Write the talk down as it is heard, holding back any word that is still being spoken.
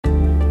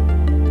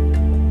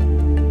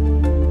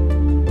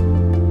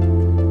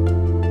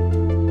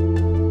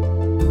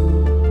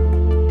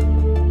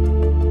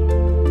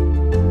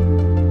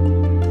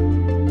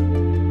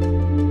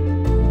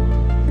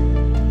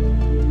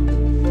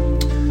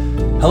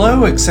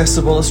Hello,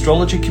 accessible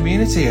astrology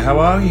community. How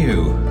are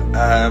you?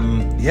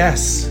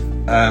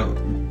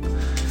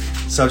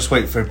 So I'll just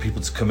wait for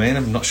people to come in.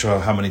 I'm not sure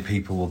how many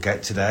people will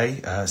get today,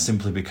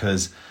 simply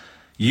because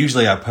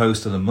usually I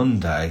post on a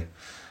Monday,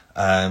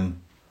 but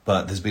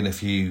there's been a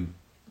few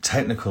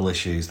technical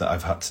issues that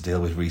I've had to deal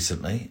with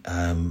recently.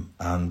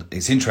 And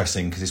it's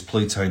interesting because this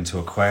Pluto into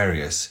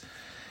Aquarius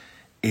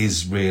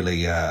is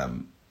really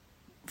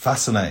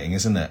fascinating,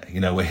 isn't it?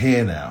 You know, we're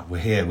here now. We're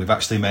here. We've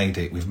actually made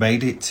it. We've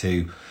made it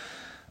to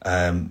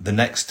the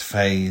next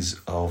phase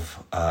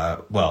of,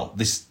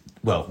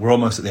 we're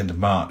almost at the end of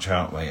March,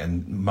 aren't we?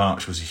 And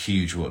March was a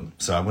huge one.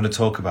 So I'm going to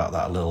talk about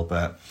that a little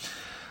bit.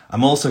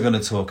 I'm also going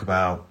to talk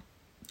about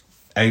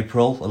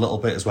April a little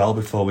bit as well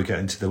before we get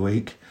into the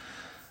week.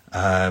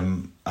 I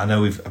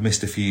know I've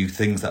missed a few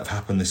things that have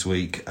happened this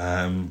week.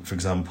 For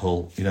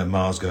example, you know,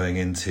 Mars going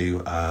into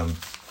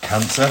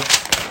Cancer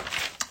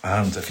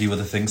and a few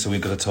other things. So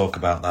we've got to talk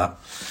about that.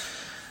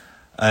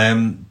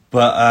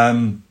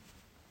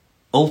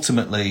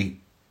 Ultimately,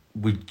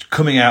 we're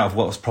coming out of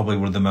what was probably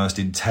one of the most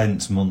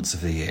intense months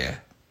of the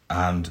year.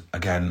 And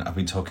again, I've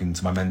been talking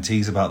to my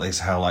mentees about this,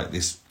 how like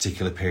this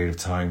particular period of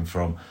time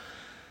from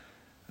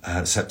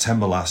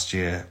September last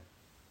year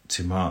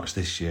to March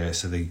this year,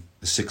 so the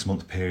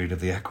 6-month period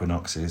of the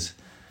equinoxes,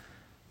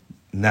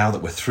 now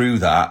that we're through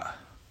that,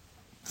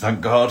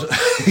 thank God,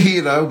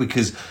 you know,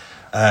 because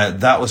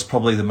that was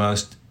probably the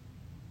most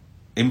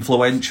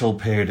influential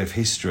period of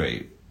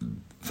history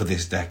for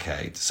this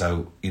decade.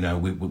 So, you know,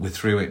 we're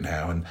through it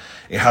now, and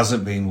it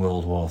hasn't been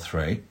World War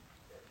III.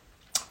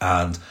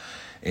 And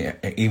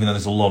even though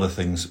there's a lot of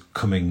things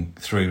coming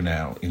through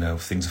now, you know,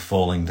 things are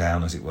falling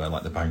down, as it were,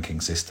 like the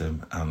banking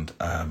system, and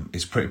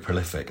it's pretty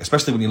prolific,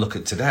 especially when you look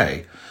at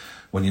today,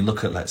 when you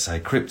look at, let's say,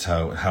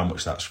 crypto and how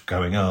much that's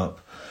going up.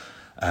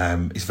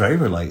 It's very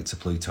related to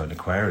Pluto and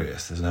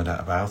Aquarius, there's no doubt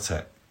about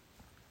it.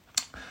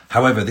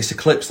 However, this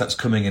eclipse that's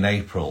coming in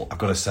April, I've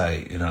got to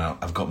say, you know,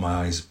 I've got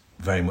my eyes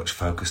very much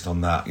focused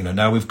on that. You know,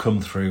 now we've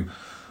come through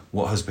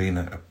what has been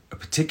a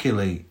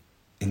particularly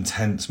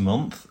intense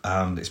month,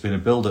 and it's been a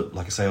build-up,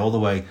 like I say, all the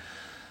way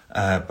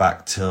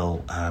back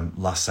till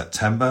last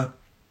September.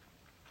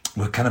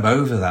 We're kind of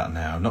over that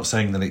now. I'm not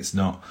saying that it's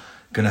not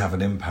going to have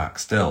an impact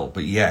still,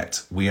 but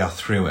yet we are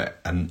through it.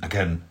 And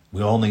again,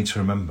 we all need to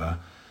remember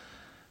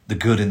the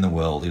good in the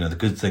world, you know, the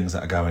good things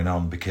that are going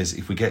on, because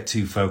if we get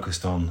too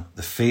focused on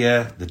the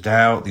fear, the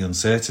doubt, the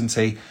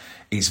uncertainty,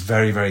 it's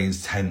very, very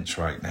intense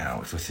right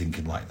now if we're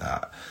thinking like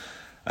that.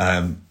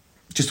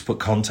 Just to put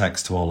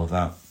context to all of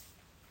that,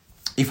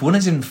 if one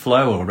is in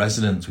flow or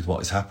resonance with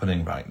what is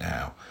happening right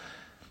now,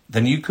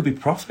 then you could be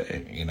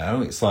profiting, you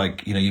know. It's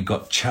like, you know, you've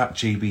got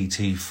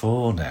ChatGPT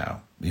 4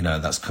 now, you know,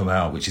 that's come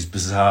out, which is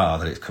bizarre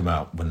that it's come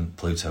out when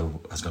Pluto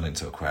has gone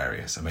into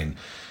Aquarius. I mean,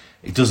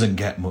 it doesn't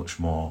get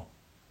much more,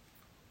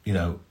 you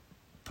know,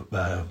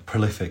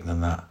 prolific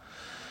than that.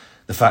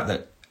 The fact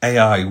that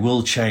AI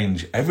will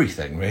change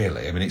everything,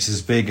 really. I mean, it's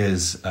as big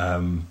as,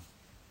 I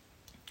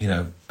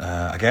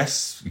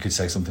guess you could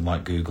say something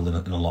like Google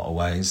in a lot of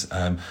ways.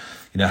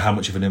 You know, how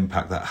much of an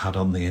impact that had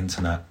on the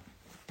internet.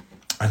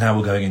 And now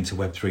we're going into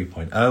Web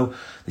 3.0.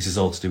 This is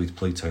all to do with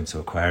Pluto into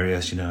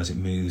Aquarius, you know, as it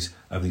moves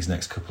over these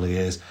next couple of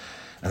years.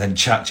 And then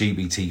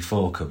ChatGPT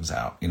 4 comes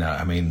out. You know,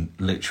 I mean,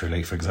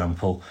 literally, for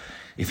example,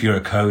 if you're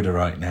a coder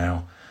right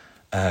now,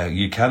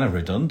 you're kind of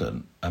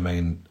redundant. I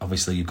mean,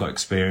 obviously you've got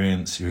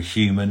experience, you're a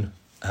human,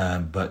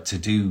 but to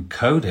do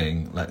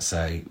coding, let's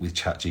say, with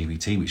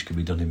ChatGPT, which can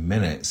be done in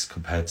minutes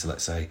compared to,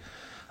 let's say,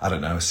 I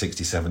don't know, a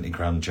 60, 70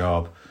 grand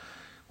job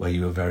where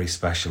you were very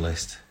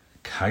specialist,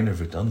 kind of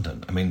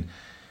redundant. I mean,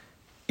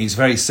 it's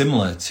very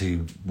similar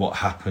to what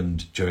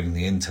happened during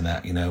the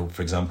internet, you know,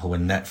 for example,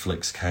 when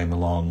Netflix came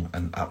along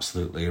and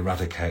absolutely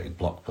eradicated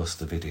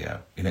blockbuster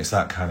video. You know, it's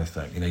that kind of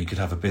thing. You know, you could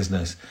have a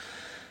business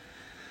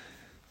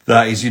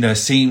that is, you know,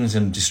 seems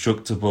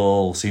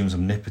indestructible, seems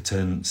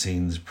omnipotent,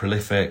 seems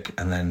prolific,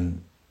 and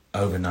then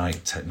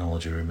overnight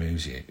technology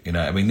removes you. You know,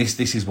 I mean, this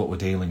is what we're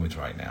dealing with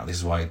right now. This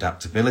is why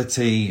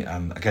adaptability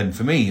and, again,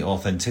 for me,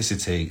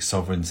 authenticity,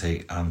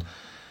 sovereignty, and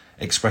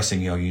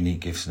expressing your unique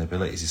gifts and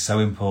abilities is so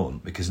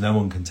important, because no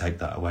one can take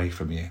that away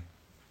from you.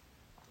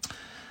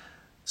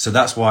 So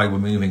that's why we're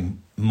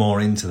moving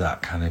more into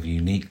that kind of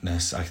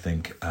uniqueness, I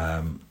think.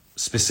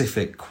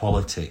 Specific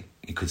quality,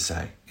 you could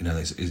say, you know,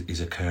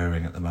 is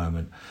occurring at the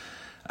moment.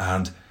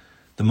 And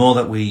the more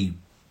that we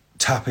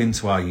tap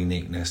into our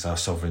uniqueness, our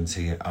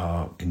sovereignty,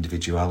 our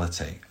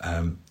individuality,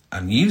 and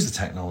use the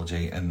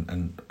technology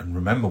and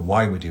remember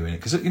why we're doing it.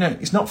 Because, you know,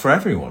 it's not for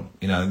everyone.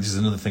 You know, this is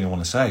another thing I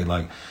want to say.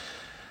 Like,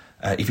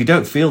 if you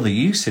don't feel the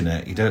use in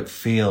it, you don't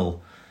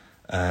feel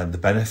the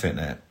benefit in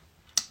it,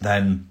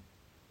 then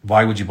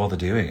why would you bother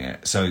doing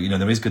it? So, you know,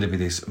 there is going to be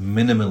this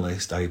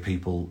minimalist, i.e.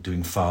 people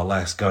doing far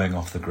less, going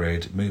off the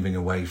grid, moving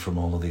away from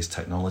all of these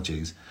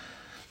technologies,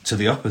 to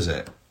the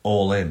opposite,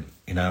 all in,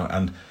 you know.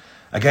 And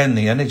again,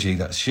 the energy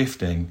that's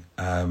shifting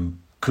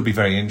could be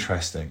very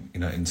interesting, you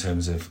know, in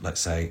terms of, let's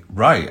say,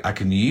 right, I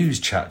can use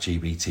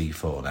ChatGPT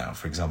 4 now,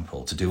 for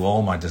example, to do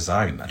all my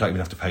design. I don't even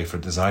have to pay for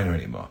a designer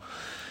anymore.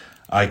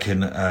 I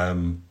can,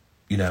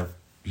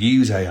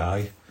 use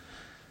AI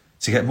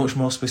to get much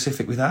more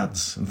specific with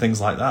ads and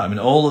things like that. I mean,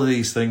 all of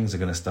these things are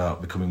going to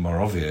start becoming more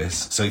obvious.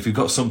 So if you've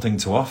got something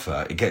to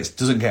offer,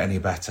 doesn't get any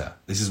better.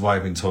 This is why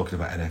I've been talking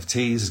about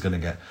NFTs is going to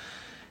get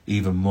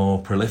even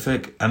more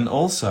prolific, and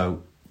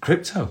also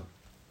crypto.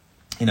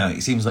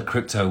 It seems like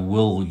crypto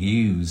will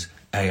use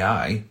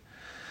AI,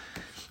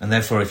 and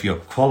therefore if you're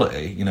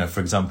quality, for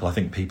example, I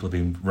think people have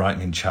been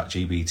writing in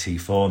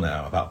ChatGPT-4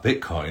 now about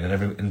Bitcoin,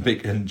 and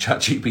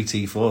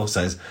ChatGPT-4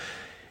 says,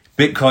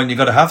 Bitcoin, you've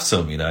got to have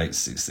some,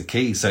 it's the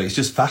key. So it's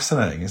just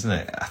fascinating, isn't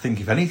it? I think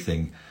if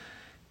anything,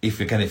 if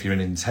you're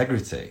in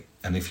integrity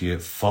and if you're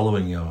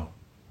following your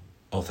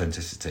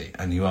authenticity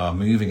and you are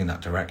moving in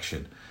that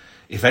direction,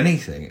 if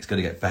anything, it's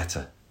going to get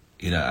better.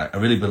 I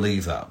really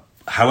believe that.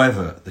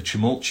 However, the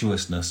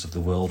tumultuousness of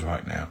the world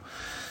right now,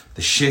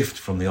 the shift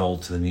from the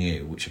old to the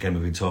new, which again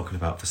we've been talking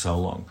about for so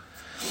long,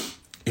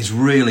 is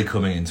really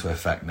coming into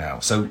effect now.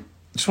 So I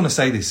just want to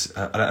say this,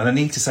 and I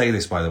need to say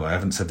this, by the way, I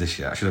haven't said this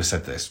yet, I should have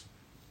said this.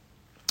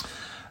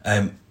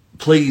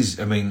 Please,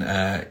 you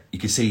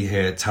can see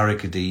here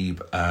Tareck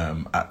Adeeb,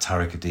 at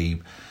Tareck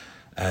Adeeb.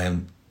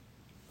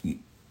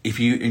 If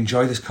you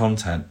enjoy this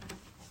content,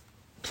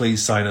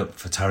 please sign up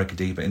for Tareck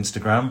Adeeb at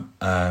Instagram.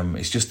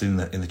 It's just in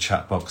the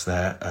chat box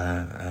there.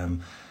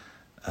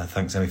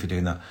 Thanks, Emmy, for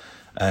doing that.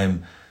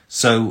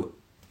 So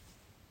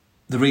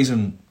the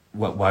reason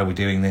why we're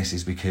doing this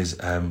is because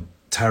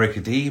Tareck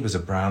Adeeb as a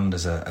brand,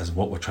 as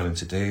what we're trying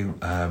to do,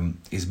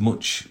 is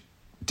much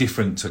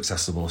different to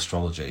accessible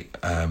astrology.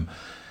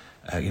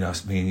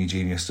 Me and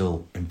Eugenie are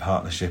still in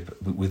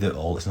partnership with it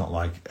all. It's not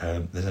like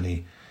there's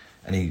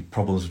any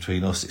problems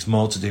between us. It's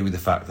more to do with the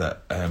fact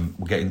that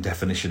we're getting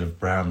definition of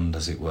brand,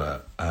 as it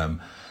were.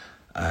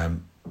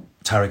 Tareck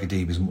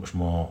Adeeb is much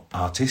more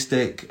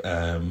artistic,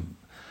 a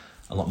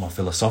lot more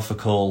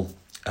philosophical,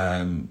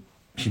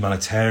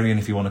 humanitarian,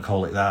 if you want to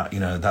call it that.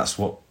 That's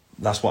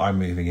what I'm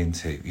moving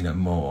into.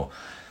 More.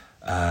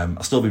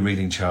 I'll still be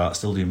reading charts,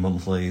 still doing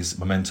monthlies.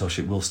 My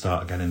mentorship will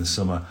start again in the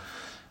summer,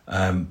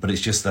 but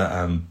it's just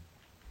that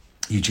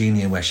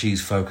Eugenia, where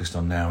she's focused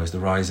on now, is the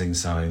rising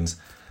signs.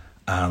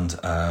 And,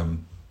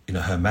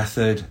 her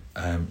method,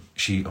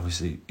 she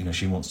obviously,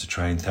 she wants to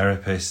train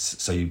therapists.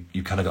 So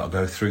you kind of got to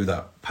go through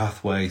that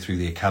pathway, through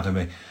the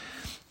academy,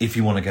 if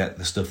you want to get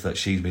the stuff that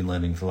she's been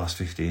learning for the last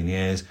 15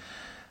 years.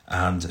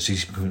 And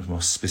she's becoming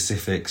more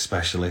specific,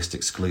 specialist,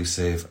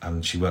 exclusive,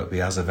 and she won't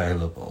be as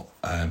available.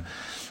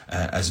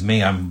 As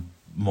me, I'm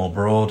more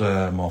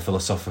broader, more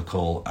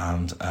philosophical.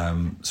 And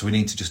so we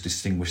need to just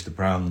distinguish the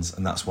brands.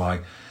 And that's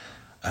why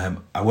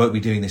I won't be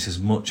doing this as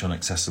much on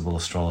accessible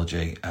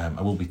astrology.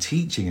 I will be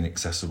teaching in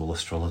accessible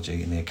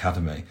astrology in the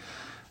academy.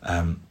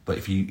 But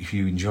if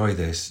you enjoy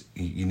this,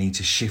 you need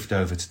to shift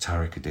over to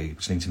Tareck Adeeb.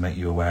 Just need to make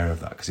you aware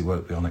of that, because it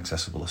won't be on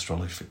accessible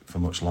astrology for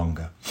much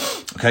longer.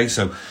 Okay,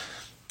 so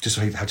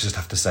I just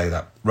have to say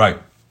that. Right.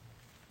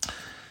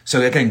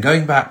 So again,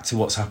 going back to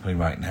what's happening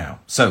right now.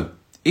 So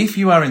if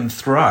you are in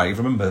Thrive,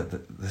 remember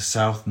the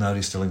South Node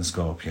is still in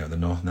Scorpio, the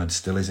North Node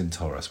still is in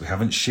Taurus. We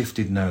haven't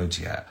shifted nodes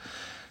yet.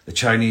 The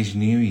Chinese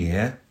New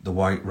Year, the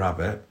White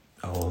Rabbit,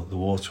 or the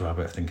Water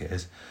Rabbit, I think it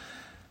is,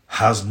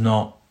 has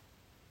not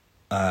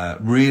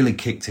really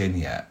kicked in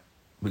yet.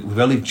 We've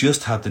only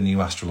just had the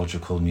new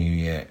astrological New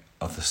Year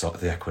of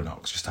the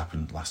equinox, just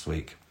happened last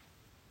week.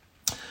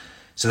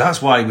 So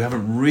that's why we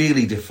haven't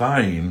really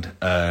defined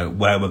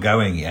where we're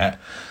going yet.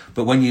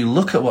 But when you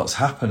look at what's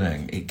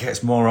happening, it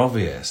gets more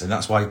obvious. And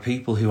that's why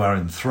people who are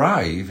in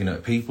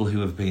Thrive, people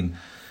who have been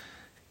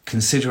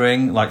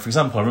considering, like, for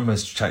example, I remember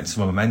chatting to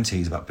some of my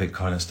mentees about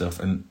Bitcoin and stuff,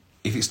 and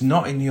if it's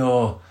not if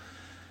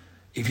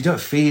you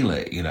don't feel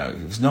it,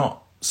 if it's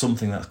not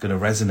something that's going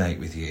to resonate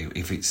with you,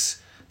 if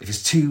it's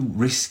too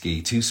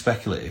risky, too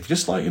speculative,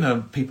 just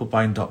like, people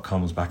buying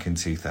 .coms back in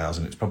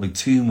 2000, it's probably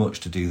too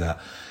much to do that,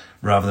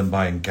 rather than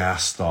buying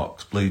gas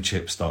stocks, blue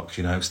chip stocks,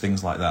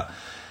 things like that,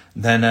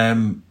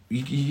 then,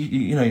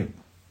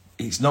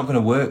 it's not going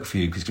to work for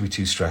you, because it's going to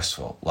be too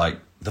stressful. Like,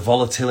 the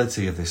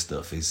volatility of this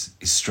stuff is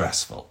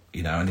stressful,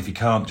 and if you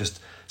can't just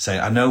say,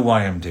 I know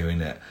why I'm doing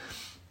it,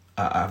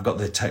 I've got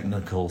the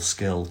technical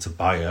skill to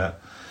buy it,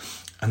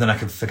 and then I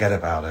can forget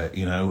about it,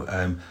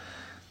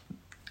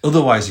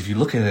 Otherwise, if you're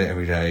looking at it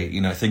every day,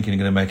 thinking you're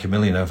going to make $1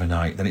 million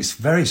overnight, then it's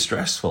very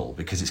stressful,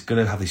 because it's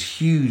going to have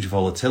this huge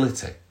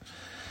volatility.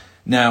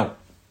 Now,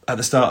 at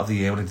the start of the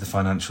year, we did the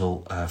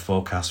financial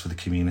forecast for the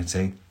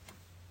community.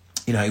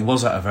 It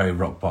was at a very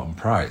rock bottom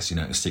price,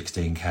 it was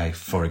 16k,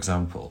 for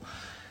example.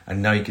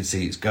 And now you can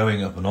see it's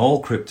going up, and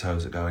all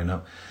cryptos are going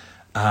up.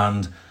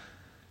 And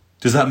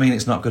does that mean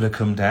it's not going to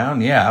come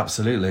down? Yeah,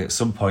 absolutely. At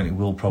some point, it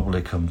will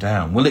probably come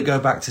down. Will it go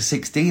back to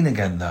 16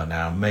 again, though,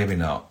 now? Maybe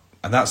not.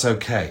 And that's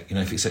okay.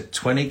 If it's at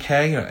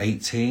 20k or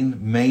 18,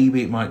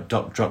 maybe it might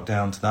drop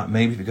down to that.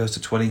 Maybe if it goes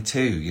to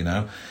 22,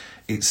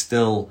 it's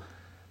still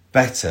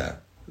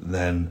better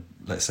than,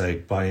 let's say,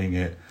 buying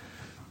it,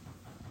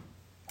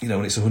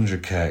 when it's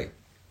 100k.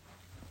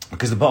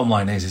 Because the bottom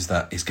line is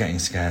that it's getting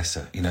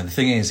scarcer. The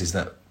thing is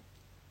that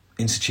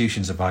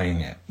institutions are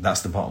buying it.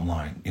 That's the bottom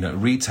line.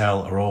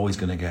 Retail are always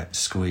going to get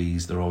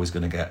squeezed. They're always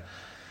going to get,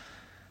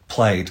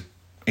 played,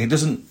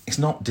 it's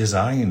not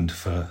designed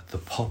for the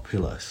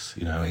populace,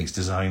 it's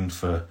designed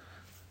for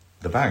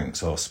the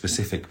banks or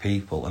specific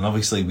people. And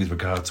obviously with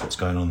regard to what's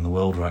going on in the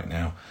world right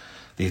now,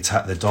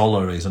 the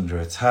dollar is under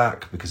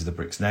attack because of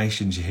the BRICS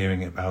nations. You're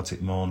hearing about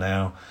it more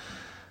now.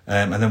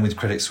 And then with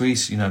Credit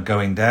Suisse,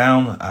 going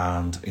down,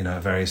 and,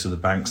 various other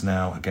banks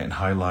now are getting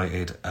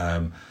highlighted.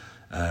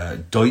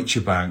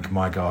 Deutsche Bank,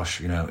 my gosh,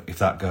 if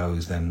that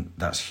goes, then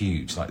that's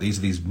huge. Like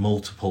these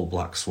multiple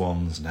black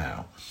swans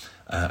now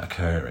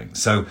occurring.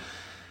 So,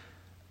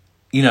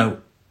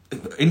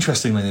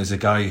 interestingly, there's a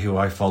guy who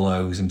I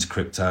follow who's into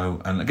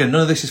crypto. And again,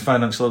 none of this is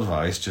financial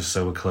advice, just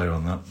so we're clear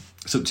on that.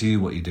 It's up to you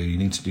what you do. You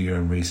need to do your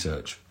own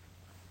research.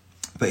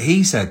 But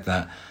he said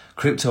that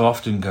crypto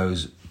often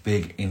goes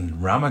big in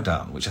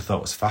Ramadan, which I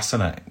thought was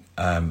fascinating.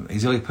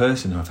 He's the only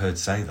person who I've heard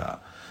say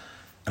that.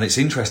 And it's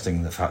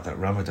interesting, the fact that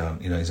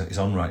Ramadan, is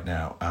on right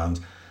now, and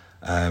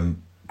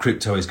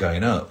crypto is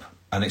going up.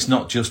 And it's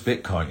not just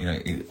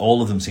Bitcoin,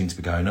 all of them seem to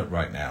be going up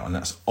right now. And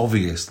that's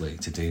obviously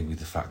to do with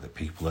the fact that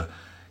people are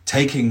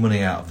taking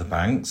money out of the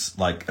banks.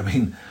 That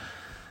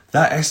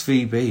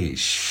SVB is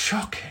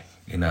shocking,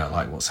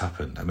 what's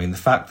happened. I mean, the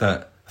fact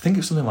that, I think it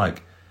was something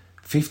like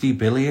 50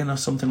 billion or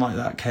something like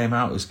that came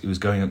out. It was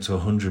going up to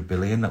 100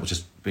 billion. That was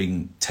just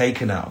being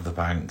taken out of the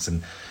banks.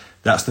 And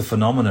that's the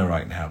phenomena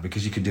right now,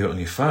 because you can do it on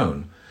your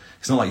phone.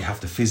 It's not like you have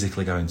to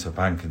physically go into a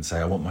bank and say,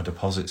 I want my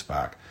deposits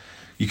back.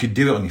 You could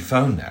do it on your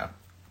phone now.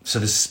 So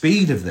the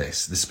speed of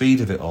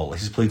it all,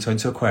 this is Pluto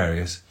into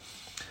Aquarius,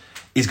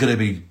 is going to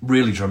be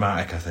really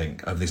dramatic, I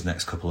think, over these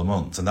next couple of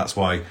months. And that's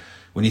why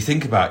when you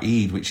think about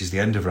Eid, which is the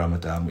end of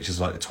Ramadan, which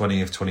is like the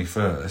 20th,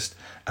 21st,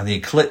 and the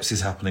eclipse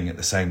is happening at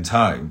the same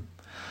time,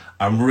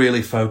 I'm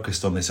really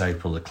focused on this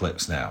April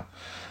eclipse now.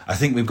 I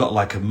think we've got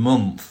like a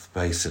month,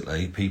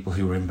 basically, people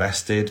who are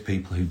invested,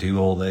 people who do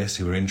all this,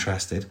 who are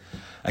interested.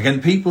 Again,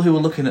 people who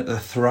are looking at the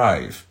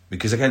Thrive,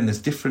 because again,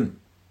 there's different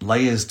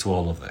layers to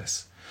all of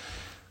this.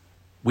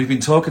 We've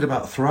been talking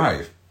about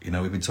Thrive,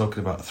 we've been talking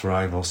about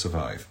Thrive or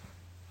Survive.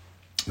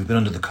 We've been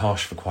under the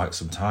cosh for quite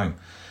some time,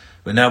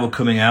 but now we're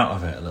coming out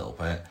of it a little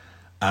bit.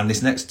 And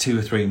this next 2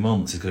 or 3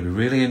 months is going to be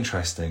really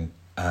interesting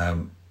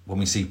when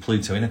we see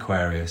Pluto in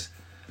Aquarius,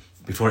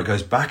 before it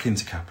goes back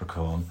into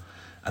Capricorn.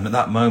 And at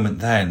that moment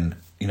then,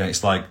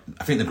 it's like,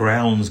 I think the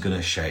ground's going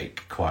to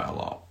shake quite a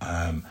lot.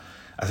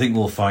 I think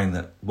we'll find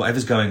that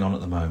whatever's going on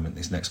at the moment,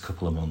 these next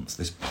couple of months,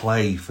 this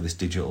play for this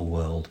digital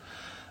world,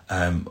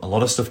 a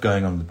lot of stuff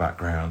going on in the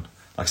background.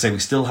 Like I say, we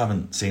still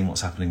haven't seen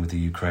what's happening with the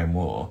Ukraine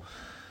war.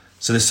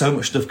 So there's so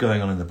much stuff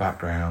going on in the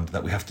background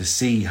that we have to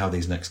see how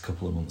these next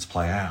couple of months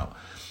play out.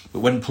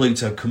 But when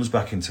Pluto comes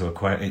back into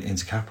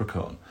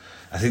Capricorn,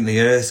 I think the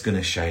Earth's going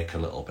to shake a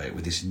little bit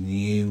with this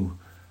new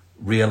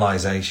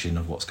realization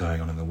of what's going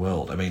on in the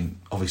world. I mean,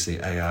 obviously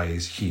AI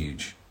is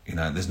huge.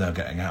 There's no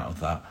getting out of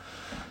that.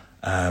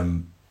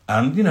 And,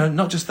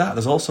 not just that,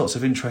 there's all sorts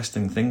of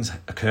interesting things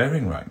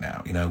occurring right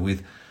now,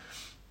 with,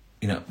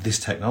 this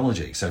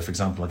technology. So, for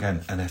example, again,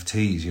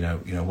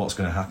 NFTs, what's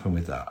going to happen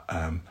with that?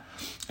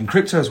 And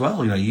crypto as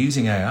well,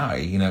 using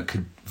AI,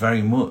 could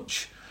very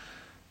much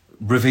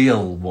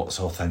reveal what's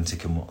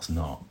authentic and what's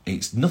not.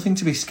 It's nothing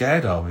to be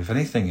scared of. If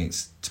anything,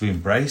 it's to be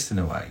embraced in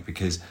a way,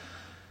 because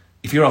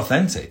if you're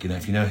authentic,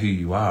 if you know who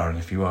you are, and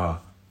if you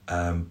are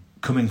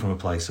coming from a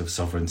place of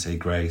sovereignty,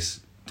 grace,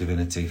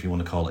 divinity, if you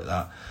want to call it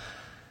that,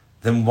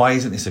 then why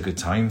isn't this a good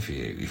time for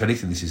you? If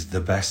anything, this is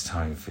the best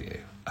time for you.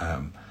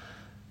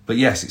 But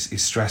yes,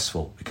 it's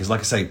stressful, because like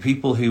I say,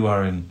 people who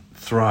are in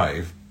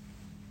Thrive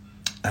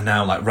are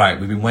now like, right,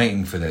 we've been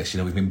waiting for this.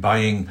 We've been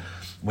buying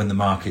when the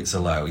markets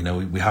are low.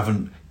 We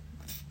haven't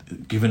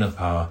given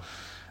up our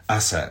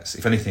assets.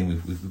 If anything,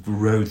 we've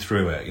rode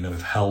through it.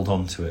 We've held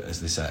on to it,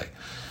 as they say.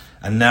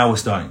 And now we're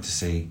starting to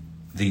see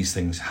these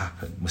things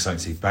happen. We're starting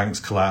to see banks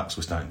collapse.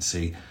 We're starting to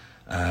see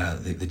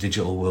the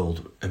digital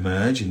world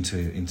emerge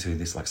into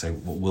this, like I say,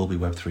 what will be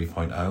Web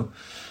 3.0.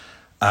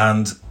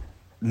 And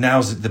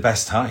now's the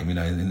best time, in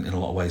a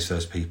lot of ways, for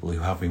those people who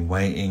have been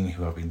waiting,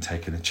 who have been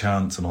taking a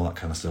chance and all that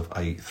kind of stuff,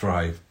 i.e.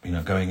 Thrive,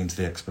 going into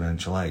the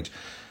exponential age.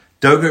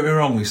 Don't get me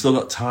wrong, we've still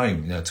got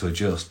time, to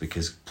adjust,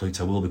 because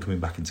Pluto will be coming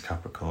back into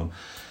Capricorn.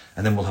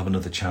 And then we'll have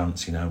another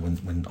chance,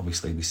 when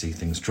obviously we see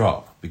things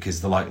drop, because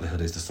the likelihood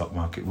is the stock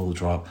market will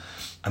drop,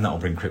 and that will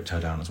bring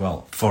crypto down as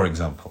well. For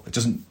example, it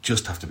doesn't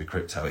just have to be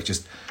crypto. It's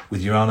just,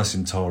 with Uranus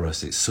in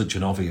Taurus, it's such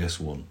an obvious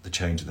one, the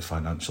change of the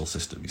financial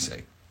system, you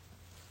see.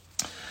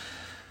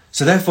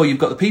 So therefore, you've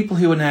got the people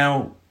who are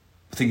now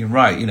thinking,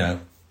 right,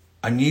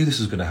 I knew this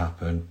was going to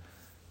happen.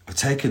 I've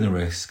taken the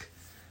risk,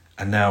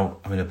 and now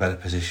I'm in a better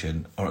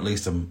position, or at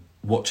least I'm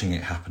watching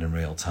it happen in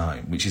real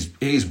time, which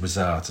is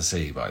bizarre to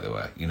see, by the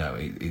way.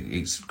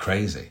 It's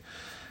crazy.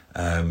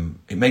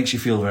 It makes you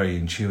feel very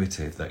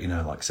intuitive that,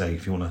 like say,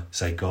 if you want to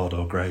say God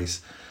or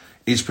grace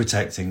is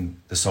protecting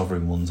the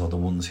sovereign ones, or the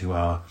ones who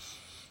are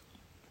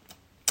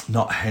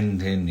not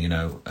hemmed in,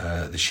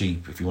 the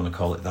sheep, if you want to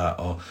call it that,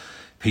 or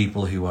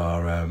people who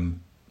are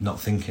not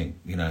thinking,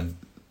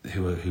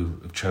 who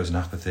have chosen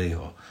apathy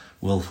or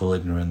willful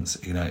ignorance.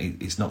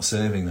 It's not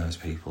serving those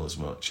people as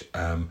much.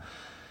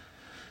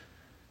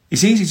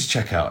 it's easy to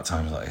check out at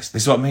times like this.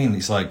 This is what I mean.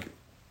 It's like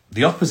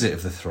the opposite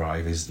of the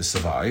thrive is the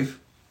survive.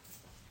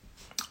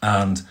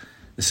 And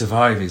the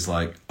survive is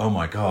like, oh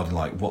my God,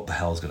 like what the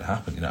hell's going to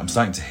happen? You know, I'm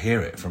starting to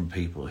hear it from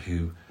people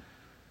who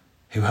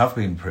have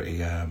been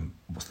pretty,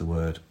 what's the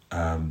word?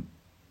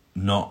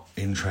 Not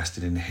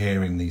interested in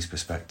hearing these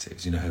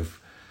perspectives, you know,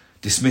 who've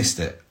dismissed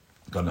it,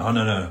 gone, oh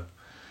no,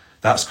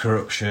 that's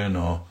corruption,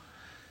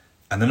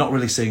 and they're not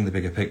really seeing the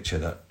bigger picture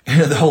that, you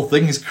know, the whole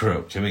thing is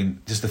corrupt. I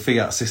mean, just the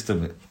fiat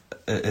system,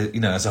 you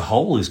know, as a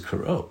whole is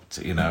corrupt,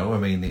 you know. I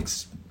mean,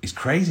 it's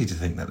crazy to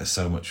think that there's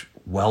so much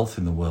wealth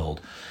in the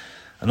world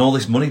and all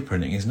this money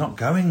printing is not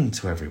going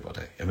to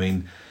everybody. I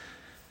mean,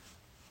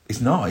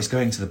 it's not. It's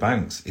going to the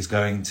banks. It's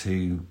going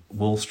to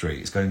Wall Street.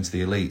 It's going to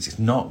the elites. It's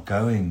not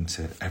going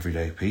to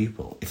everyday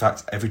people. In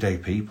fact, everyday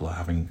people are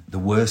having the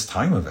worst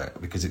time of it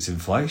because it's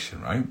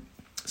inflation, right?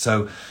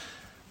 So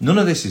none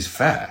of this is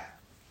fair.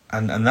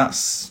 And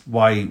that's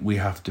why we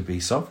have to be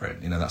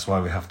sovereign. You know, that's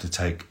why we have to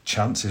take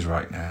chances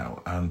right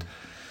now. And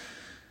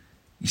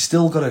you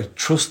still got to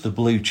trust the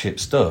blue chip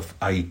stuff,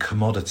 i.e.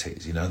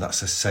 commodities. You know,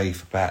 that's a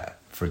safe bet,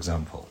 for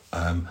example.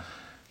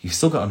 You've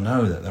still got to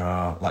know that there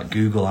are, like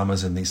Google,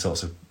 Amazon, these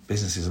sorts of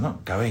businesses are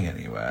not going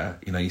anywhere.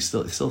 You know, it's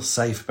still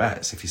safe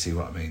bets, if you see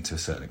what I mean, to a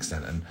certain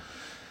extent.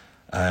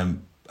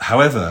 And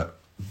however,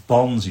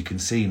 bonds, you can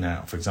see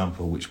now, for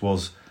example, which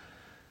was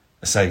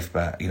a safe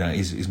bet, you know,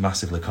 is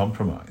massively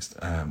compromised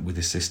with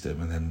this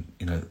system. And then,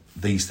 you know,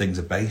 these things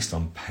are based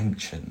on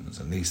pensions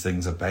and these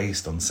things are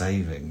based on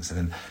savings. And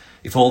then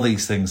if all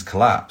these things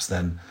collapse,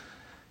 then,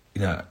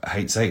 you know, I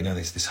hate to say it, you know,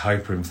 this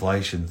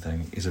hyperinflation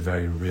thing is a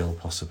very real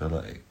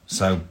possibility.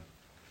 So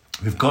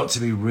we've got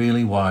to be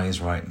really wise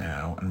right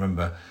now. And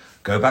remember,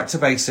 go back to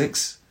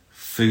basics: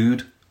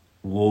 food,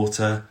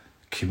 water,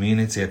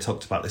 community. I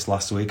talked about this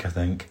last week, I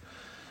think.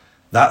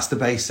 That's the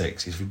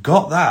basics. If you've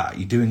got that,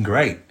 you're doing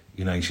great.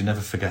 You know, you should never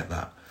forget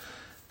that.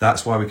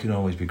 That's why we can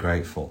always be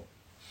grateful.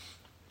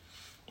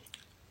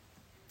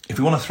 If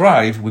we want to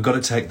thrive, we've got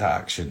to take that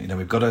action. You know,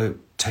 we've got to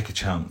take a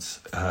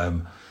chance.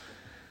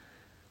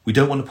 We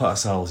don't want to put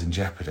ourselves in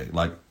jeopardy.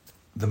 Like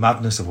the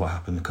madness of what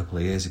happened a couple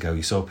of years ago,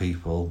 you saw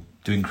people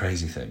doing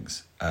crazy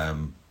things,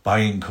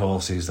 buying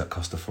courses that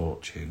cost a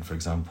fortune, for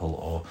example,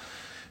 or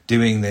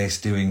doing this,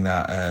 doing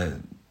that,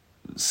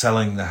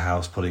 selling the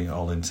house, putting it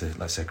all into,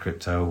 let's say,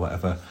 crypto or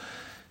whatever.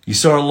 You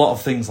saw a lot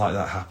of things like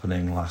that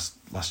happening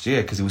last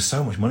year because there was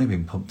so much money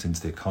being pumped into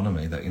the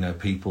economy that, you know,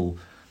 people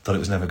thought it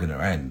was never going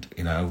to end.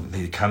 You know,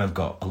 they kind of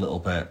got a little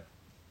bit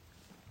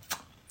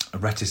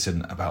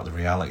reticent about the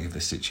reality of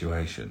this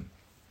situation.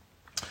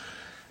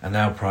 And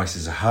now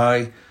prices are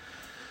high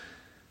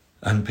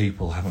and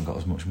people haven't got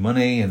as much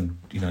money and,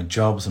 you know,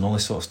 jobs and all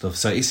this sort of stuff.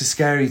 So it's a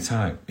scary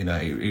time, you know,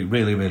 it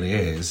really, really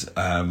is.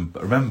 But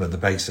remember the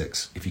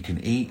basics. If you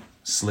can eat,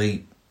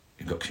 sleep,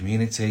 you've got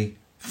community,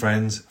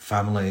 friends,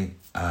 family,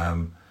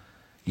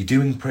 you're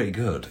doing pretty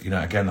good. You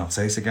know, again, I'll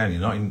say this again,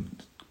 you're not in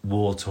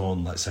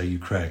war-torn, let's say,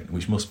 Ukraine,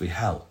 which must be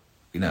hell.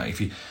 You know,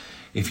 if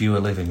you were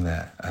living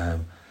there,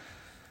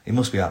 it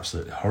must be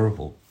absolutely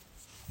horrible.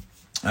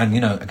 And,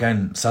 you know,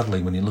 again,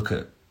 sadly, when you look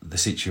at the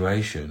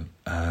situation,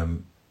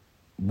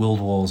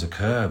 world wars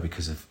occur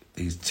because of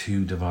these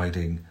two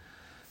dividing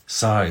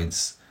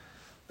sides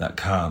that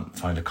can't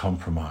find a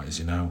compromise,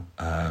 you know.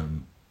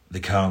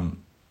 They can't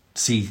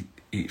see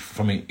it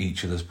from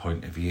each other's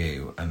point of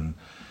view. And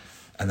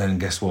then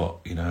guess what?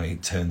 You know,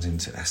 it turns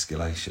into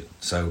escalation.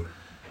 So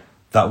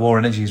that war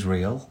energy is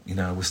real. You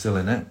know, we're still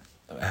in it.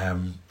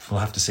 We'll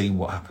have to see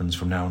what happens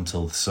from now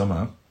until the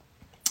summer.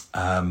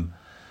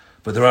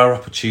 But there are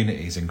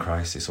opportunities in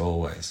crisis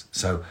always.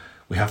 So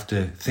we have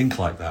to think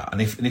like that. And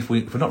if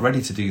we're not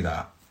ready to do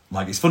that,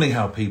 like, it's funny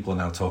how people are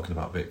now talking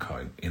about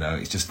Bitcoin. You know,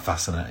 it's just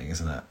fascinating,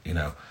 isn't it? You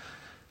know,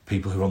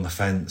 people who are on the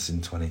fence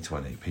in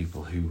 2020,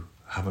 people who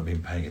haven't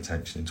been paying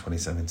attention in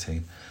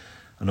 2017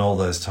 and all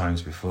those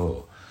times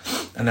before.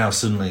 And now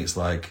suddenly it's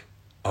like,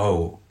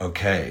 oh,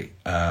 okay,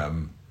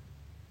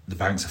 the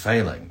banks are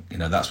failing. You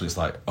know, that's what it's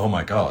like, oh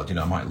my God, you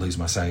know, I might lose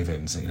my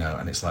savings, you know,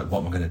 and it's like, what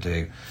am I going to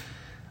do?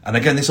 And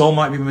again, this all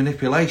might be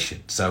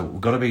manipulation. So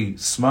we've got to be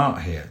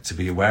smart here to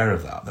be aware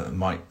of that there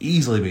might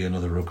easily be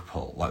another rug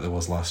pull like there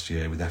was last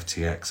year with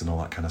FTX and all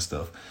that kind of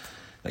stuff.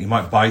 That you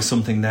might buy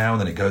something now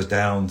and then it goes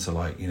down to,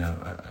 like, you know,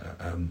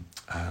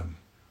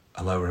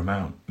 a lower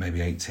amount,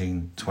 maybe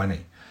 18,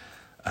 20.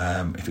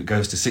 If it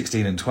goes to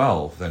 16 and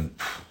 12, then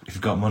if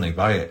you've got money,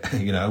 buy it,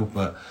 you know,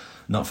 but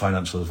not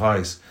financial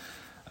advice.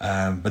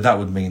 But that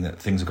would mean that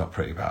things have got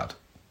pretty bad.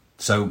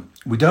 So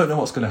we don't know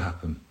what's going to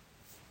happen.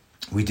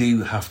 We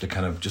do have to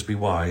kind of just be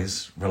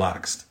wise,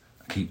 relaxed.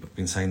 I've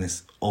been saying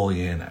this all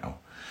year now.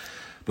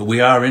 But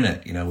we are in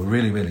it, you know, we're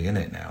really, really in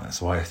it now.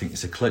 That's why I think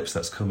this eclipse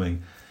that's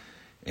coming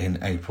in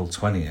April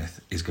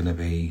 20th is going to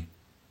be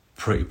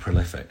pretty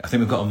prolific. I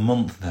think we've got a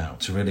month now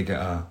to really get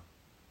our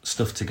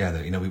stuff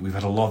together. You know, we've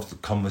had a lot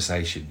of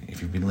conversation.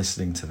 If you've been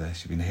listening to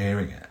this, you've been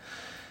hearing it.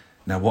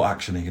 Now, what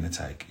action are you going to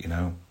take, you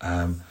know?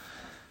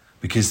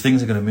 Because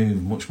things are going to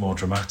move much more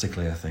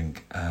dramatically, I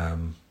think,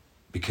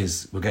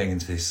 because we're getting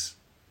into this,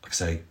 like I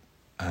say,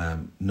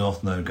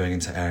 North Node going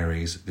into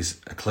Aries.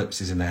 This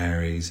eclipse is in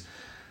Aries.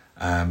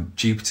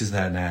 Jupiter's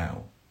there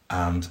now,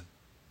 and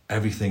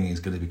everything is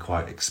going to be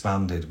quite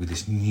expanded with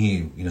this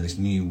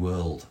new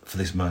world for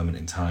this moment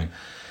in time.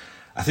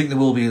 I think there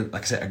will be,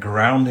 like I said, a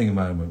grounding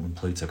moment when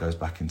Pluto goes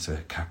back into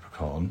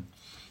Capricorn.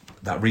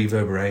 That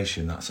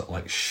reverberation, that sort of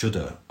like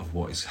shudder of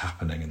what is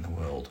happening in the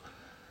world.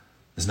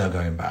 There's no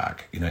going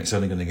back. It's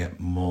only going to get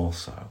more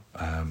so.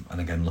 And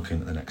again,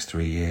 looking at the next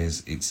 3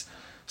 years, it's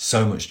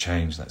so much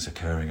change that's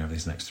occurring over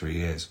these next 3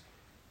 years.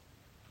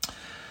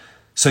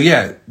 So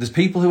yeah, there's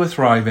people who are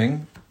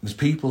thriving. There's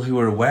people who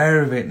are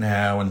aware of it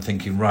now and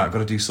thinking, right, I've got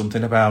to do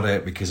something about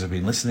it because I've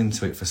been listening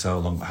to it for so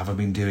long, but have I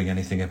been doing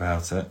anything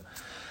about it?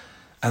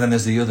 And then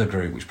there's the other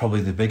group, which is probably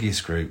the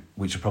biggest group,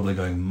 which are probably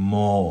going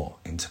more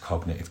into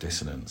cognitive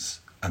dissonance.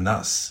 And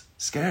that's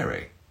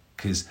scary,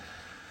 because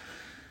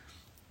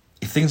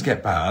if things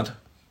get bad,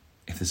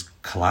 if there's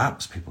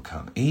collapse, people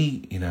can't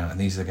eat, and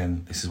this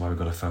is why we've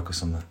got to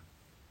focus on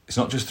it's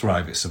not just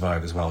thrive, it's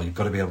survive as well. You've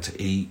got to be able to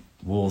eat,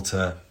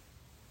 water,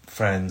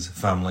 friends,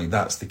 family,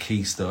 that's the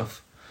key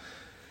stuff.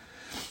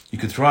 You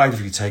could thrive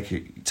if you take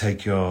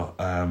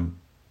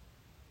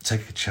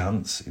a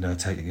chance,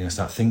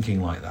 start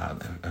thinking like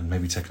that and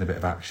maybe taking a bit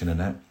of action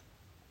in it.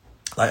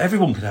 Like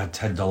everyone could add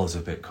 $10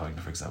 of Bitcoin,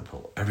 for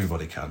example.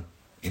 Everybody can,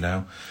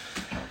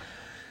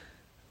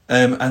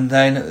 And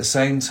then at the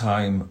same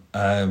time,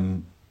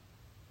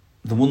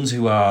 the ones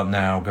who are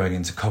now going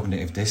into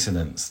cognitive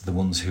dissonance, the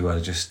ones who are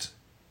just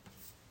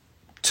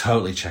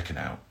totally checking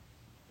out.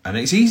 And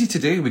it's easy to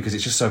do because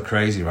it's just so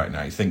crazy right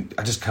now. You think,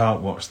 I just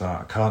can't watch that,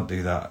 I can't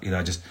do that,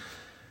 I'm just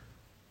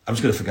going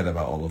to forget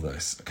about all of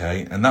this,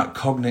 okay? And that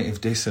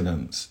cognitive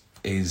dissonance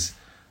is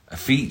a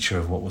feature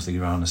of what was the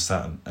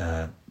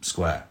Uranus-Saturn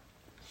square.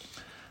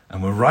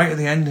 And we're right at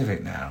the end of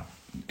it now.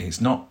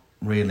 It's not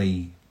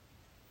really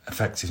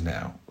effective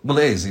now. Well,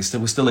 it is.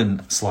 We're still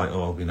in slight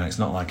orb, It's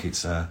not like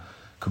it's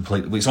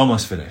complete. It's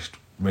almost finished,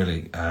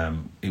 really.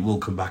 It will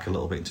come back a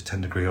little bit into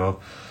 10-degree orb.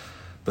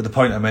 But the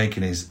point I'm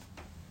making is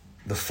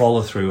the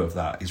follow-through of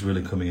that is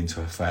really coming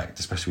into effect,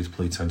 especially with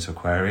Pluto into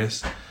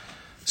Aquarius.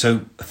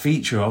 So a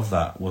feature of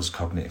that was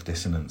cognitive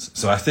dissonance.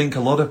 So I think a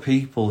lot of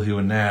people who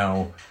are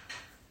now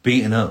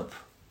beaten up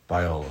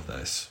by all of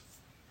this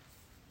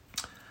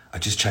are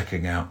just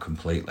checking out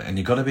completely. And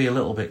you've got to be a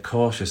little bit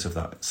cautious of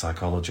that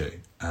psychology.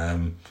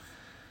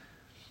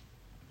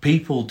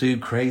 People do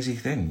crazy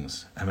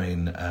things.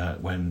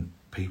 When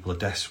people are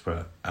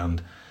desperate,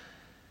 and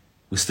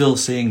we're still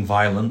seeing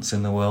violence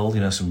in the world,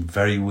 some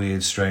very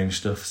weird, strange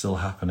stuff still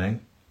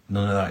happening.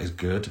 None of that is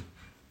good.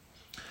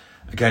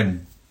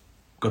 Again,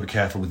 got to be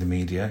careful with the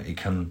media. It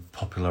can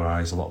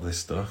popularise a lot of this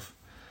stuff.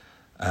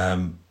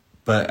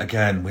 But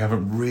again, we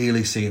haven't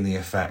really seen the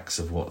effects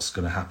of what's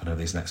going to happen over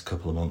these next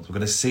couple of months. We're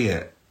going to see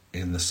it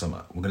in the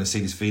summer. We're going to see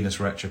this Venus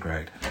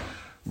retrograde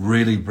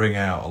really bring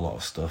out a lot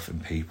of stuff in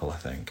people, I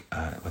think,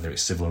 whether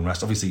it's civil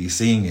unrest. Obviously, you're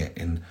seeing it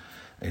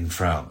in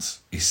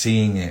France. You're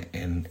seeing it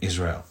in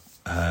Israel.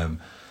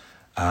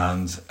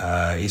 And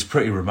it's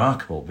pretty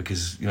remarkable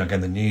because, again,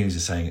 the news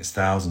is saying it's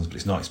thousands, but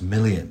it's not, it's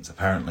millions.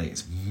 Apparently,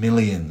 it's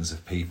millions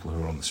of people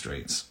who are on the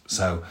streets.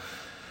 So,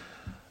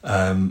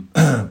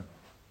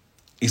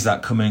 is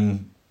that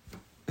coming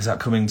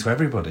to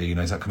everybody?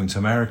 Is that coming to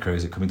America?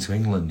 Is it coming to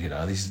England?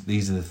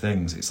 These are the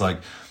things. It's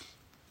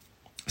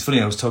funny,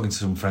 I was talking to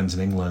some friends in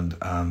England,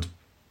 and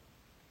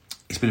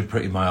it's been a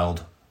pretty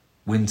mild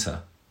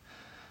winter.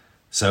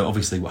 So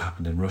obviously what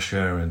happened in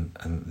Russia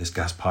and this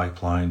gas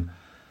pipeline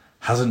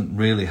hasn't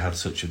really had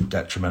such a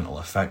detrimental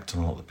effect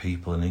on a lot of the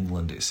people in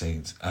England, it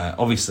seems.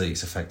 Obviously,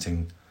 it's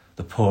affecting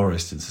the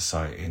poorest in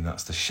society, and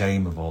that's the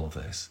shame of all of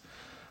this.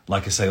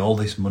 Like I say, all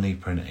this money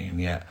printing, and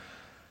yet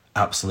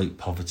absolute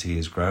poverty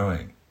is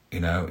growing.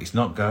 It's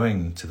not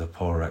going to the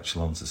poorer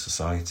echelons of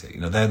society.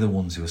 They're the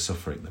ones who are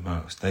suffering the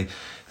most. They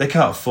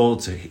can't afford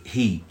to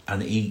heat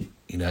and eat.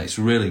 It's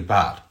really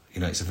bad.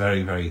 It's a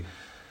very, very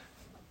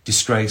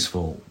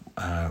disgraceful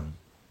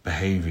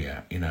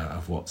behaviour,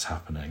 of what's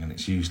happening. And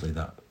it's usually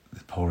that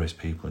the poorest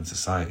people in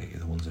society are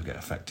the ones who get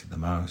affected the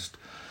most.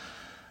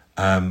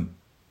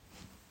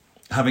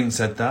 Having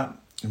said that,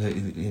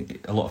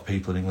 a lot of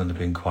people in England have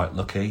been quite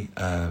lucky,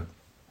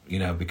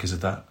 because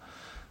of that.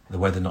 The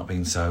weather not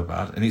being so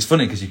bad. And it's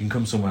funny because you can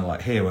come somewhere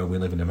like here where we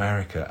live in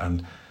America,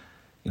 and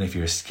if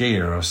you're a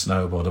skier or a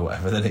snowboarder or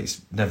whatever, then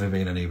it's never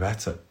been any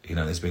better.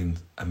 There's been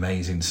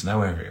amazing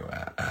snow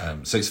everywhere.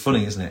 So it's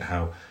funny, isn't it,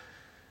 how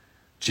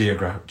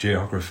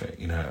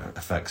geography,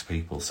 affects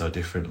people so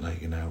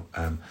differently,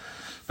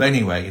 But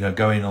anyway,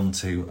 going on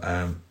to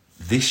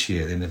this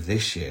year, the end of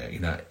this year,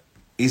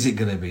 is it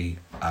going to be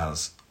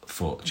as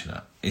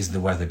fortunate? Is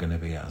the weather going to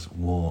be as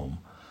warm?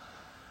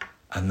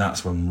 And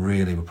that's when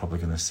really we're probably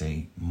going to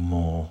see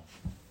more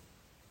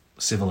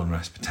civil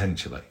unrest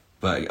potentially.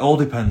 But it all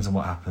depends on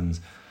what happens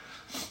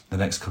the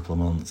next couple of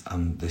months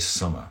and this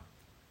summer.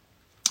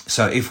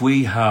 So if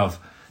we have,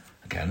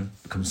 again,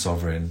 become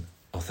sovereign,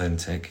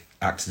 authentic,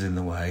 acted in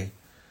the way,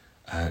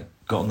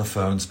 got on the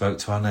phone, spoke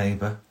to our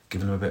neighbour,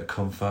 given them a bit of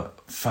comfort,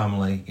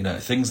 family,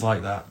 things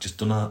like that, just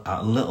done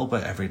a little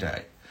bit every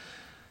day,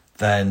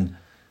 then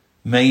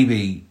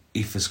maybe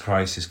if there's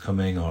crisis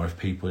coming or if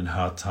people in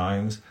hard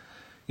times,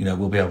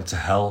 we'll be able to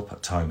help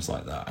at times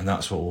like that. And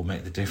that's what will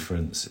make the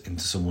difference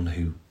into someone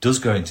who does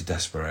go into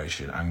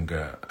desperation,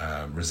 anger,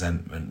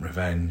 resentment,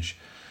 revenge,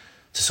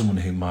 to someone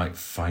who might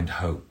find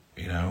hope,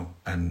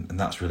 and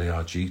that's really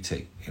our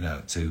duty,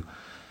 to,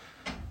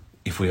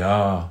 if we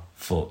are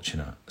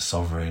fortunate,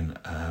 sovereign,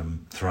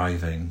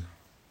 thriving,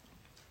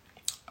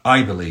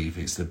 I believe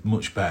it's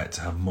much better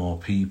to have more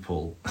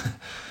people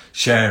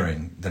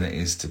sharing than it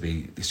is to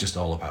be, it's just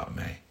all about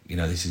me.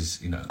 This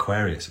is,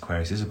 Aquarius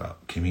is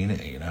about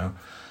community,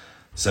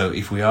 So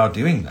if we are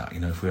doing that,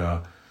 if we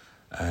are,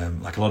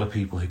 like a lot of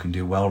people who can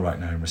do well right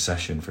now in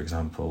recession, for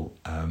example,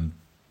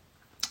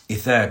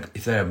 if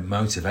their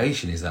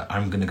motivation is that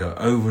I'm going to go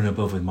over and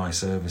above with my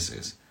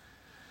services,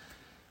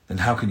 then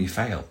how can you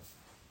fail?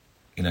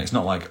 It's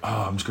not like,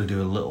 I'm just going to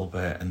do a little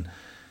bit and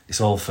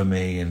it's all for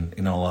me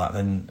and all that.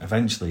 Then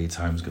eventually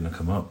time's going to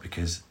come up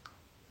because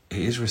it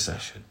is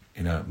recession.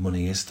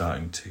 Money is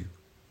starting to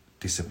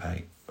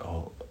dissipate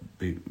or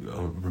be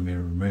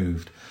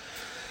removed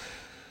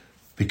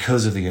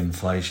because of the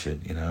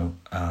inflation,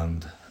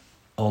 and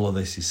all of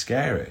this is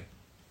scary.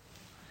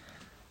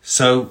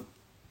 So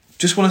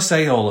just want to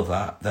say all of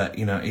that,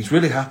 it's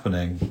really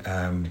happening.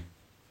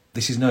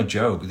 This is no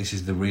joke. This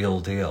is the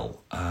real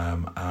deal.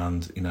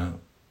 And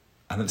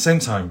at the same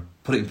time,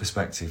 put it in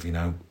perspective,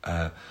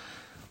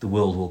 the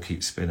world will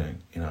keep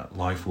spinning,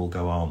 life will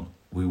go on.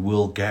 We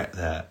will get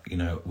there,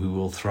 we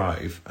will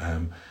thrive.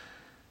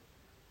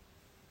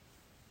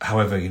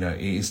 However,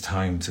 it is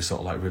time to sort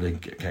of like really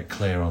get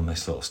clear on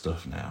this sort of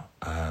stuff now.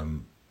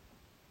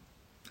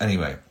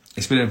 Anyway,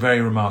 it's been a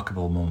very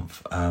remarkable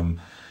month.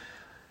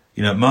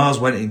 Mars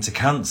went into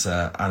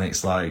Cancer and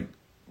it's like,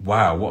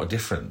 wow, what a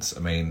difference. I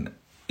mean,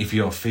 if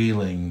you're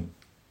feeling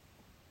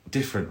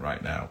different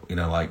right now,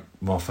 like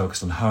more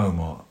focused on home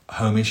or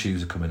home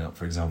issues are coming up,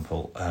 for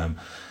example,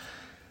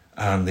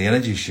 and the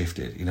energy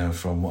shifted,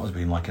 from what has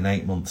been like an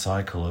 8-month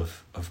cycle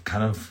of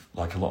kind of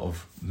like a lot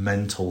of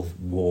mental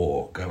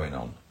war going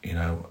on,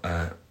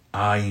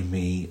 I,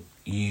 me,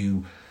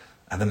 you,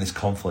 and then this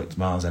conflict,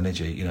 Mars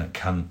energy,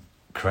 can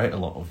create a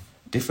lot of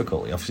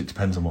difficulty. Obviously, it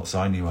depends on what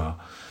sign you are,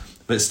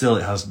 but still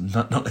it has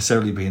not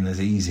necessarily been as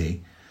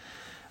easy.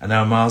 And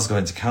now Mars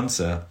going to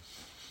Cancer,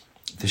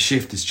 the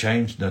shift has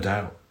changed, no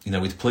doubt.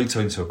 With Pluto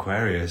into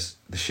Aquarius,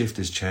 the shift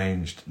has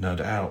changed, no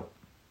doubt.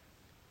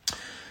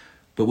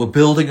 But we're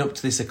building up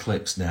to this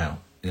eclipse now.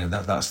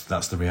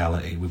 That's the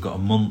reality. We've got a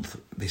month.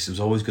 This is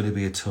always going to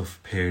be a tough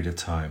period of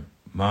time.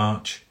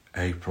 March,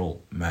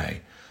 April,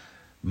 May.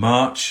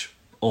 March,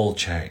 all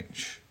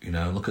change.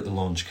 Look at the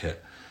launch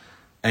kit.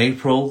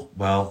 April,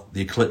 well,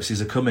 the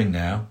eclipses are coming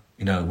now.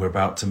 We're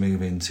about to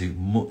move into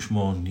much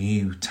more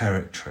new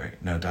territory,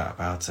 no doubt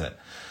about it.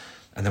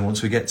 And then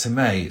once we get to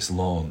May, it's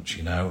launch,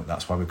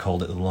 that's why we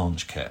called it the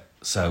launch kit.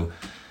 So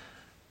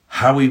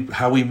how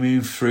we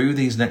move through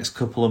these next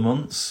couple of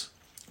months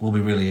will be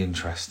really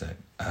interesting.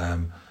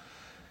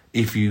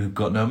 If you've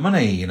got no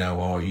money,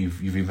 or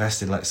you've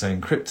invested, let's say,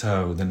 in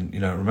crypto, then,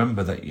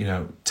 remember that,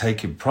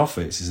 taking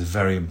profits is a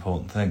very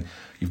important thing.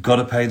 You've got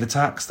to pay the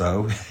tax,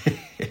 though.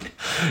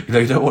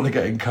 You don't want to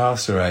get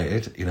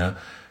incarcerated,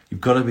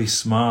 You've got to be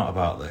smart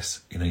about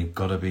this. You've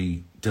got to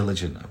be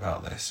diligent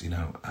about this,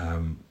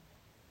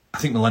 I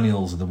think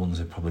millennials are the ones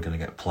who are probably going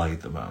to get played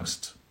the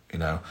most,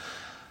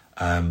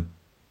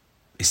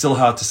 It's still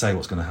hard to say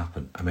what's going to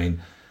happen. I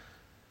mean,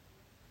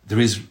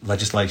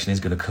 legislation is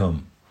going to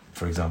come,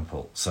 for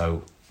example.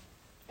 So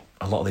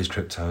a lot of these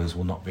cryptos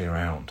will not be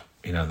around.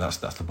 That's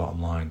the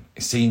bottom line.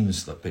 It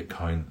seems that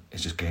Bitcoin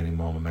is just gaining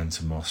more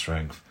momentum, more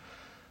strength.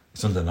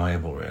 It's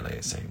undeniable, really,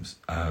 it seems.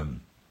 And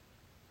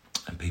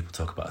people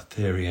talk about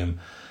Ethereum.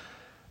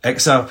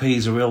 XRP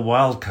is a real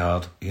wild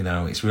card.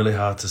 It's really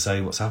hard to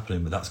say what's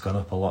happening, but that's gone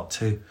up a lot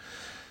too.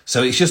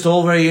 So it's just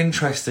all very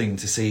interesting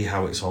to see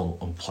how it's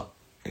all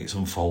it's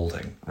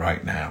unfolding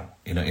right now,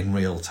 in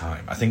real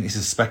time. I think this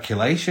is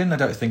speculation. I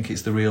don't think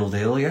it's the real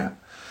deal yet,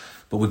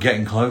 but we're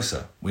getting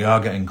closer. We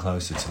are getting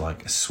closer to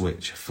like a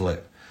switch, a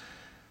flip.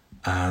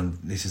 And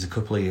this is a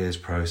couple of years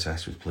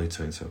process with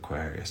Pluto into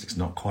Aquarius. It's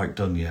not quite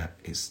done yet.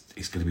 It's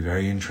going to be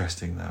very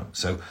interesting though.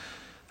 So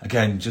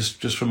again,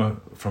 just from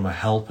a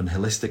help and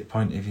holistic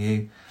point of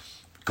view,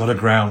 got to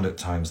ground at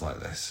times like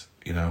this.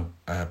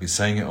 I've been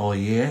saying it all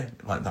year,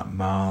 like that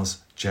Mars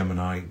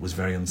Gemini was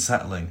very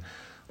unsettling.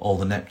 All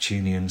the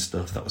Neptunian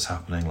stuff that was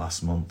happening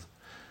last month,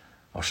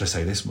 or should I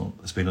say this month,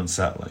 has been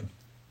unsettling.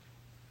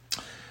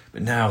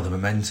 But now the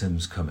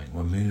momentum's coming.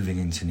 We're moving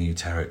into new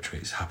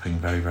territories, happening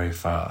very, very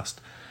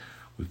fast.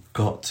 We've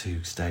got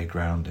to stay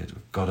grounded.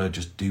 We've got to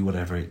just do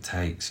whatever it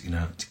takes,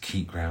 to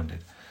keep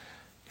grounded.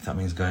 If that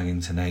means going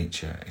into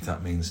nature, if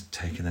that means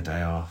taking a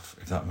day off,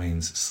 if that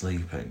means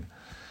sleeping,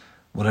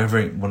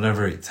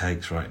 whatever it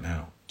takes right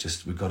now,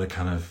 we've got to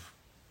kind of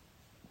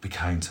be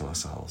kind to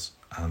ourselves.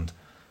 And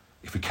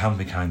if we can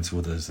be kind to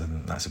others,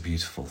 then that's a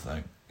beautiful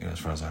thing, as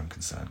far as I'm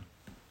concerned.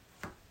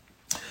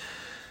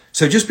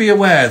 So just be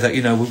aware that,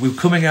 we're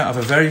coming out of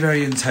a very,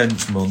 very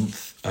intense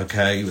month,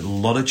 okay, with a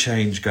lot of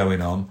change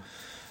going on.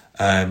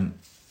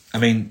 I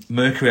mean,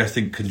 Mercury, I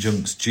think,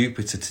 conjuncts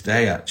Jupiter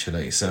today,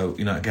 actually. So,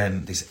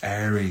 again, this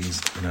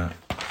Aries,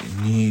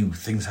 new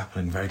things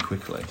happening very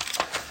quickly.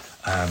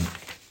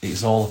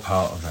 It's all a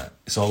part of that.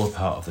 It's all a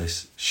part of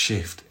this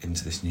shift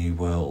into this new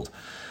world.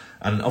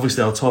 And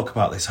obviously, I'll talk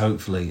about this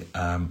hopefully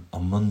on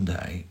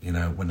Monday,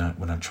 when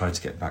I try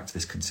to get back to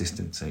this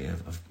consistency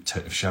of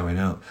showing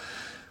up.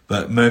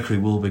 But Mercury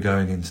will be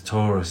going into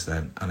Taurus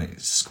then, and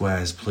it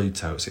squares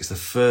Pluto. So it's the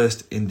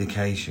first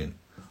indication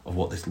of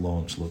what this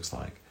launch looks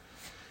like.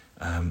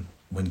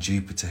 When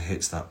Jupiter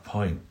hits that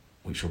point,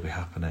 which will be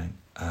happening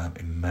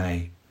in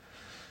May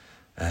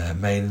the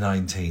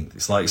 19th.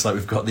 It's like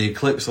we've got the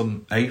eclipse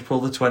on April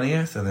the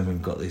 20th, and then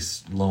we've got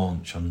this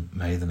launch on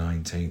May the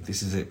 19th.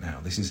 This is it now.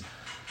 This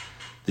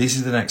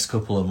is the next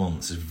couple of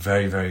months. It's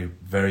very, very,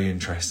 very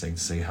interesting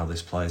to see how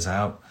this plays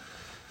out.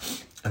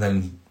 And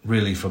then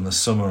really from the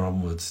summer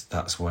onwards,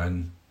 that's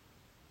when,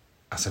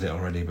 I said it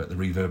already, but the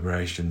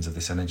reverberations of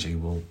this energy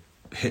will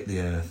hit the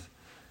earth,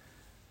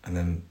 and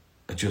then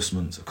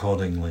adjustments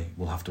accordingly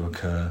will have to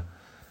occur.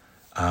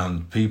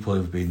 And people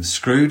who've been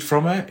screwed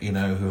from it,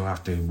 who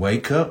have to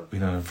wake up,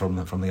 from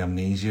the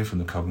amnesia, from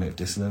the cognitive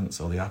dissonance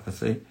or the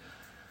apathy,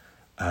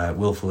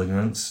 willful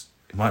ignorance,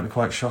 it might be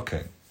quite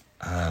shocking,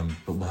 but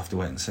we'll have to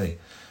wait and see.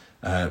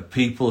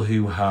 People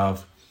who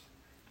have,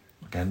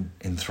 again,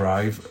 in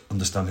Thrive,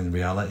 understanding the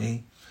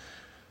reality,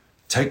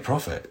 take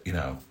profit,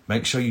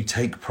 make sure you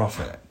take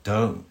profit.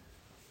 Don't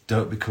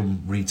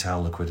become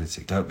retail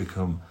liquidity. Don't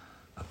become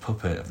a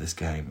puppet of this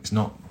game. It's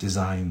not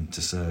designed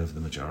to serve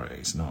the majority.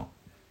 It's not.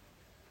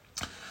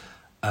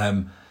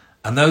 And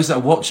those that are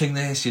watching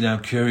this,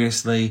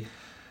 curiously,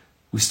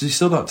 we've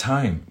still got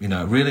time.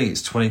 Really,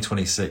 it's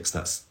 2026.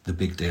 That's the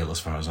big deal as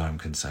far as I'm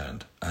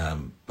concerned.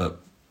 But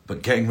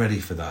getting ready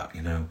for that,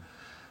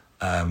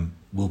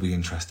 will be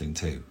interesting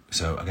too.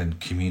 So again,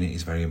 community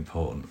is very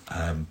important.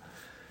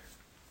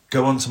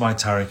 Go on to my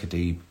Tareck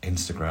Adeeb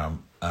Instagram.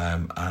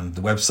 And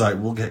the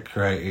website will get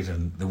created,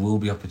 and there will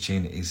be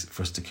opportunities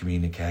for us to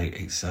communicate.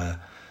 It's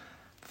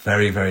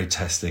very, very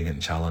testing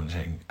and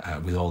challenging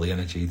with all the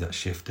energy that's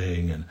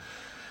shifting. And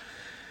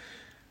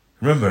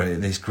remember,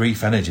 this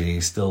grief energy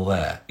is still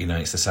there.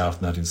 It's the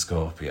South Node in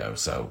Scorpio.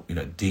 So,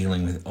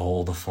 dealing with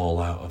all the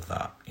fallout of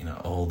that,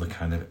 all the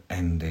kind of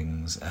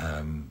endings.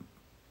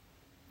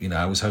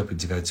 I was hoping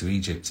to go to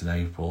Egypt in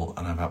April,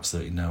 and I have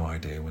absolutely no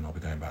idea when I'll be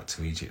going back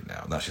to Egypt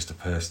now. That's just a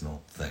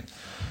personal thing.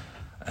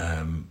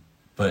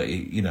 But,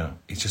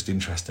 it's just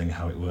interesting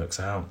how it works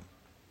out.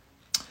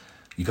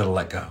 You've got to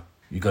let go.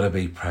 You've got to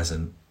be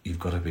present. You've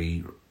got to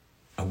be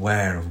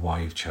aware of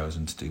why you've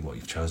chosen to do what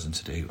you've chosen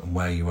to do and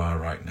where you are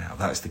right now.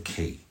 That's the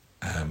key.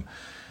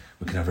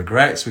 We can have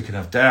regrets, we can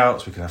have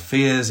doubts, we can have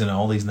fears,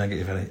 all these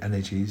negative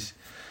energies.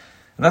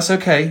 And that's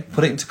okay.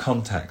 Put it into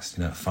context,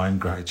 find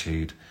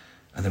gratitude.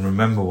 And then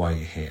remember why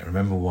you're here.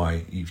 Remember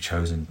why you've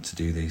chosen to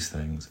do these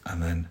things.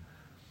 And then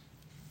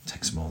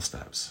take small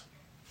steps.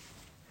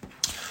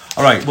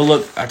 All right, well,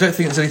 look, I don't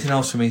think there's anything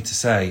else for me to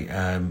say.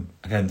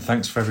 Again,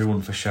 thanks for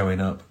everyone for showing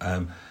up.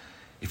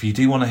 If you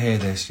do want to hear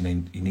this, you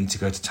need to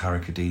go to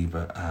Tareck Adeeb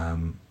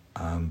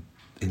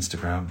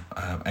Instagram.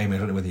 Amy, I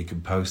don't know whether you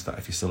can post that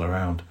if you're still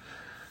around.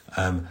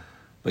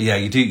 But yeah,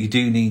 you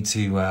do need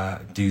to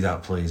do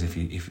that, please,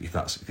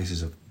 if this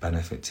is of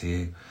benefit to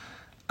you.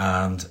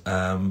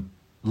 And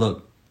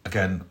look,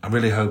 again, I'm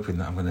really hoping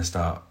that I'm going to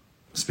start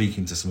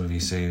speaking to some of you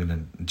soon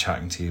and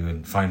chatting to you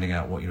and finding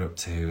out what you're up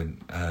to,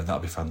 and that'll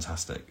be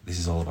fantastic. This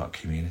is all about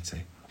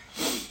community.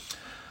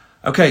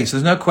 Okay, so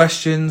there's no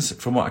questions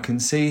from what I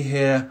can see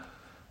here,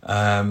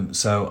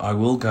 so I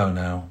will go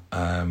now,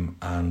 and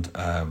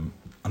I'm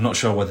not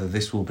sure whether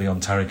this will be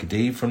on Tareck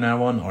Adeeb from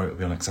now on or it will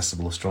be on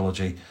Accessible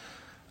Astrology,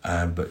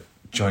 but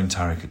join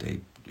Tareck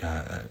Adeeb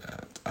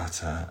at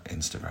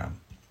Instagram.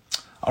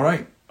 All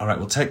right,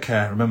 well, take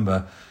care.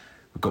 Remember,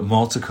 we've got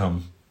more to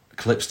come.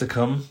 Eclipse to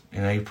come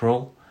in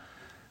April.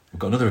 We've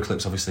got another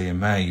eclipse obviously in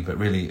May, but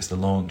really it's the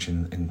launch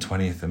in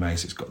 20th of May,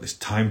 so it's got this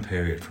time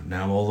period from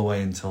now all the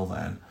way until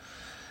then.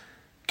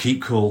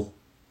 Keep cool,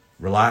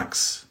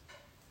 relax.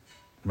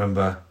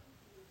 Remember,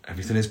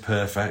 everything is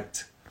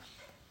perfect.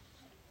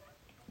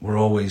 We're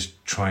always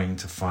trying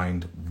to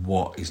find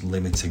what is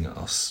limiting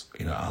us,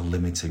 our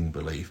limiting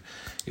belief.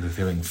 If we're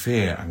feeling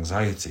fear,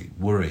 anxiety,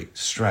 worry,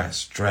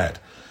 stress, dread,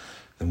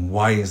 then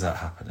why is that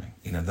happening?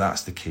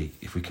 That's the key.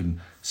 If we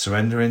can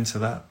surrender into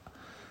that.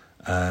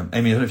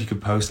 Amy, I don't know if you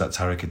could post that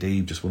Tareck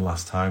Adeeb just one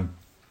last time.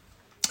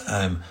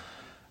 And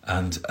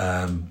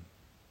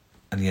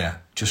yeah,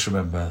 just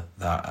remember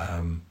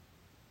that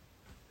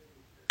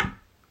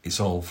it's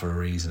all for a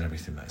reason,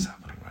 everything that is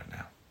happening right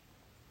now.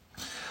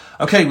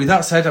 Okay, with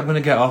that said, I'm going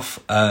to get off.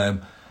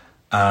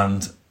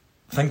 And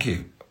thank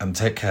you and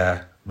take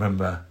care.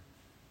 Remember,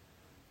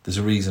 there's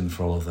a reason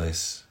for all of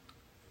this.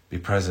 Be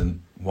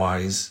present,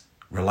 wise,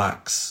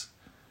 relax.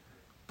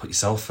 Put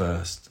yourself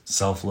first.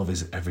 Self-love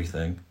is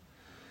everything.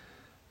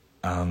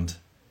 And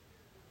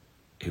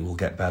it will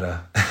get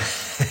better.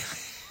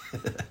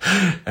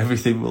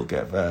 Everything will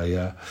get better.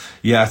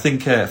 Yeah. I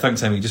think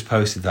thanks, Amy. You just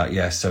posted that.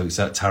 Yeah, so it's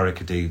at Tareck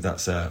Adeeb.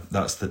 That's the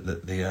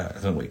I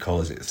don't know what you call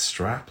it. Is it the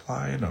strap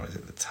line or is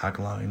it the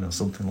tagline or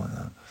something like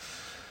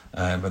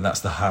that? But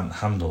that's the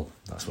handle.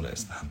 That's what it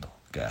is. The handle.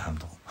 Get a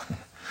handle.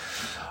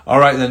 All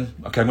right then.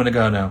 Okay, I'm gonna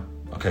go now.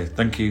 Okay,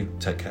 thank you.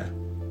 Take care.